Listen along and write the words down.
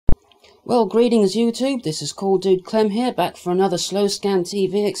Well, greetings YouTube, this is Cool Dude Clem here, back for another Slow Scan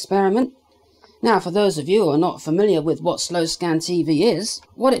TV experiment. Now, for those of you who are not familiar with what Slow Scan TV is,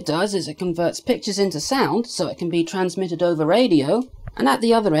 what it does is it converts pictures into sound so it can be transmitted over radio, and at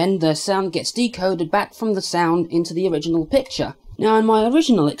the other end the sound gets decoded back from the sound into the original picture. Now, in my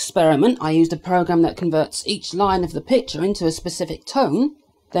original experiment I used a program that converts each line of the picture into a specific tone,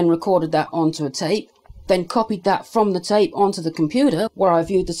 then recorded that onto a tape, then copied that from the tape onto the computer where I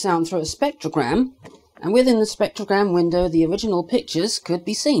viewed the sound through a spectrogram, and within the spectrogram window the original pictures could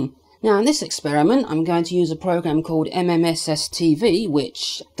be seen. Now in this experiment I'm going to use a program called MMSSTV,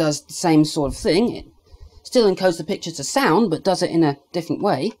 which does the same sort of thing. It still encodes the picture to sound but does it in a different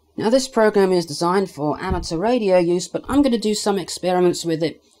way. Now this program is designed for amateur radio use, but I'm going to do some experiments with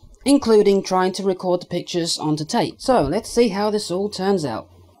it, including trying to record the pictures onto tape. So let's see how this all turns out.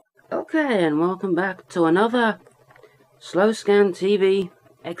 Okay, and welcome back to another Slow Scan TV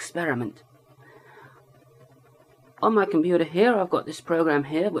experiment. On my computer here, I've got this program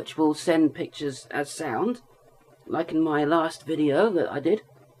here which will send pictures as sound, like in my last video that I did.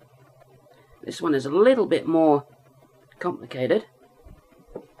 This one is a little bit more complicated.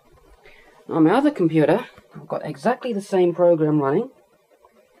 On my other computer, I've got exactly the same program running.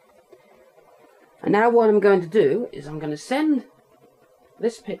 And now what I'm going to do is I'm going to send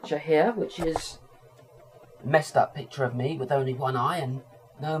this picture here, which is a messed up picture of me with only one eye and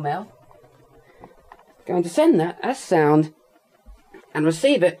no mouth. Going to send that as sound and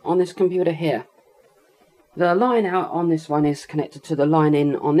receive it on this computer here. The line out on this one is connected to the line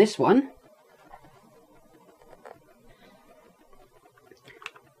in on this one.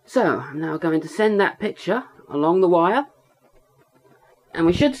 So I'm now going to send that picture along the wire, and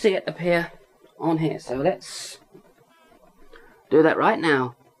we should see it appear on here. So let's do that right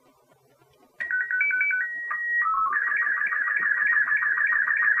now.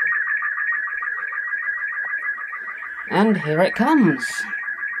 And here it comes.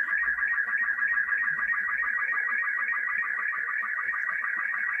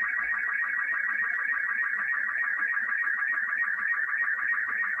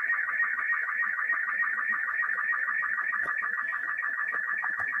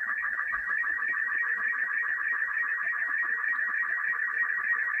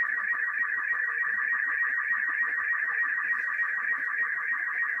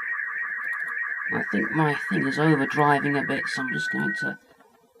 I think my thing is overdriving a bit, so I'm just going to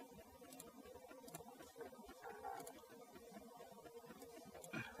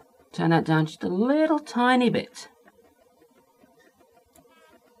turn that down just a little tiny bit.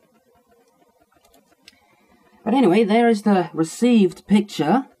 But anyway, there is the received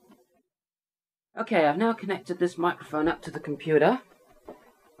picture. Okay, I've now connected this microphone up to the computer.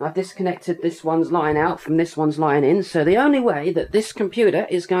 I've disconnected this one's line out from this one's line in, so the only way that this computer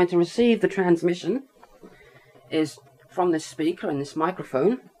is going to receive the transmission is from this speaker and this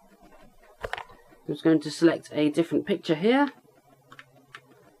microphone. I'm just going to select a different picture here.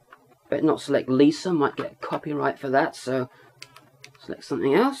 Better not select Lisa, might get copyright for that, so select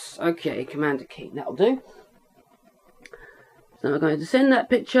something else. Okay, Command key, that'll do. So I'm going to send that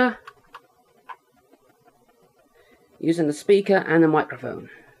picture using the speaker and the microphone.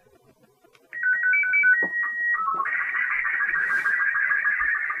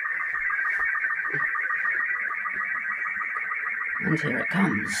 And here it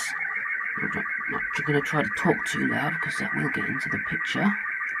comes. I'm not going to try to talk too loud because that will get into the picture.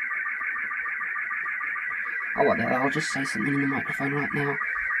 Oh, what the hell, I'll just say something in the microphone right now.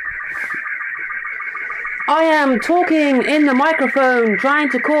 I am talking in the microphone, trying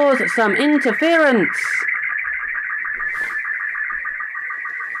to cause some interference.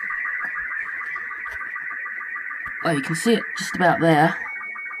 Oh, you can see it just about there.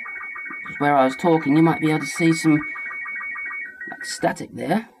 Where I was talking, you might be able to see some static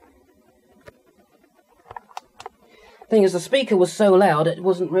there. Thing is, the speaker was so loud it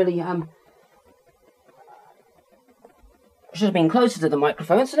wasn't really should have been closer to the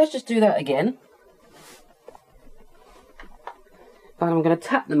microphone, so let's just do that again. But I'm going to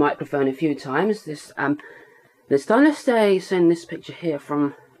tap the microphone a few times. This time let's say send this picture here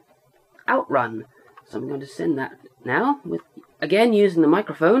from Outrun. So I'm going to send that now with again using the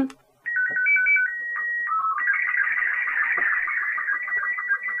microphone.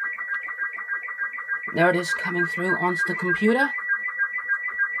 There it is coming through onto the computer.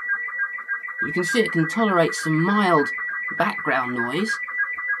 You can see it can tolerate some mild background noise.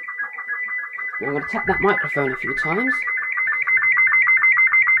 Now I'm going to tap that microphone a few times.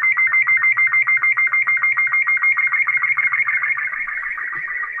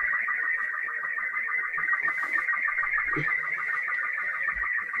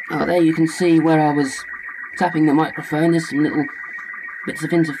 Oh, there you can see where I was tapping the microphone. There's some little bits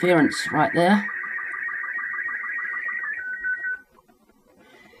of interference right there.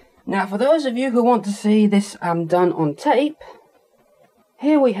 Now, for those of you who want to see this done on tape,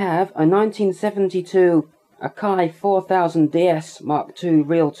 here we have a 1972 Akai 4000 DS Mark II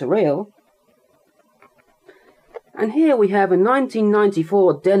reel-to-reel. And here we have a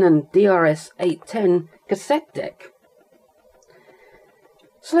 1994 Denon DRS 810 cassette deck.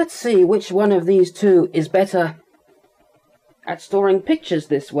 So let's see which one of these two is better at storing pictures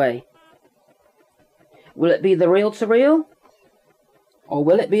this way. Will it be the reel-to-reel? Or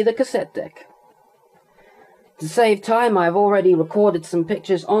will it be the cassette deck? To save time, I've already recorded some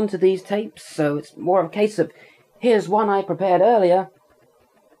pictures onto these tapes, so it's more of a case of, here's one I prepared earlier.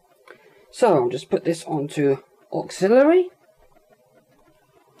 So I'll just put this onto auxiliary.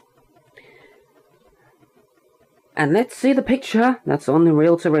 And let's see the picture that's on the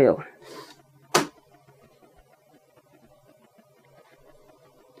reel-to-reel.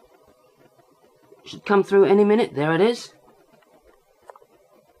 Should come through any minute. There it is.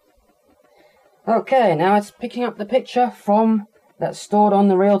 Okay, now it's picking up the picture from that's stored on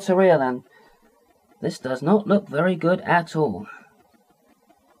the reel-to-reel, and this does not look very good at all.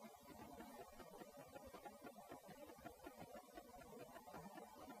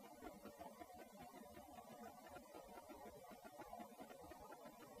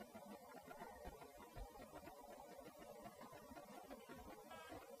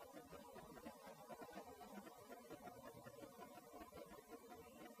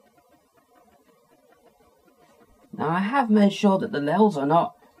 Now, I have made sure that the levels are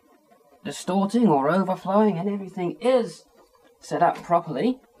not distorting or overflowing, and everything is set up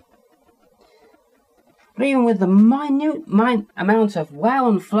properly. But even with the minute amount of wow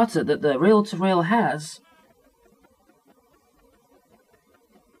and flutter that the reel-to-reel has,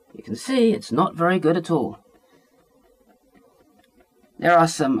 you can see it's not very good at all. There are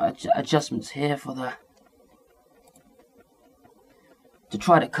some adjustments here for to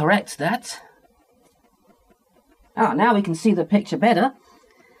try to correct that. Ah, now we can see the picture better.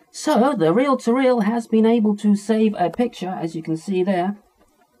 So, the reel-to-reel has been able to save a picture, as you can see there.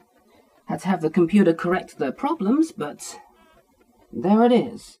 Had to have the computer correct the problems, but there it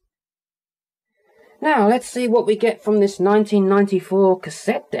is. Now, let's see what we get from this 1994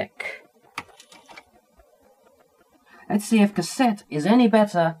 cassette deck. Let's see if cassette is any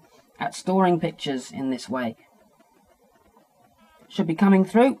better at storing pictures in this way. Should be coming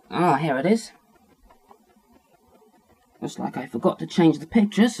through. Ah, here it is. Looks like I forgot to change the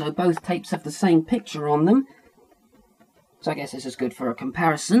picture, so both tapes have the same picture on them. So I guess this is good for a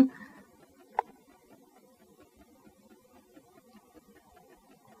comparison.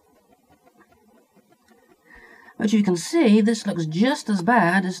 But you can see this looks just as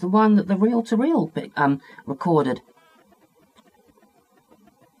bad as the one that the reel-to-reel recorded.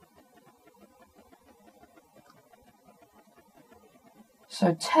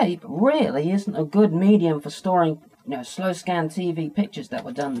 So tape really isn't a good medium for storing slow scan TV pictures that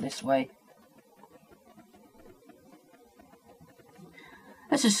were done this way.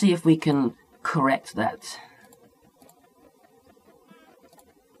 Let's just see if we can correct that.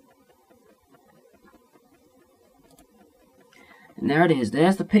 And there it is.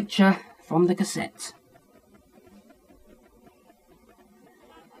 There's the picture from the cassette.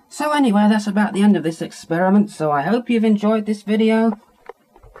 So anyway, that's about the end of this experiment. So I hope you've enjoyed this video.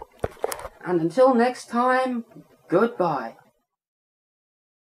 And until next time, goodbye.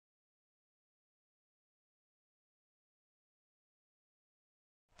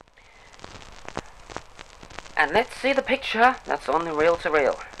 And let's see the picture that's on the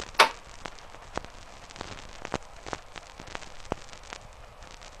reel-to-reel.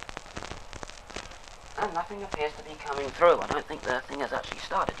 And nothing appears to be coming through. I don't think the thing has actually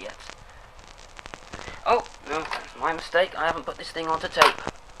started yet. Oh, no, that's my mistake. I haven't put this thing onto tape.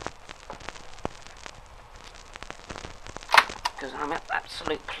 Because I'm an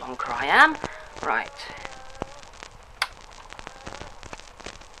absolute plonker, I am. Right.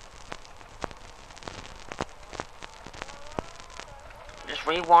 Just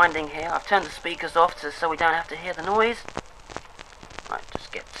rewinding here. I've turned the speakers off so we don't have to hear the noise. Right,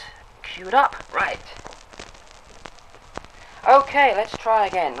 just get queued up. Right. Okay, let's try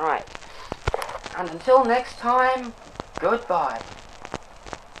again. Right. And until next time, goodbye.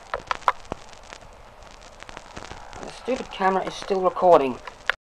 The stupid camera is still recording.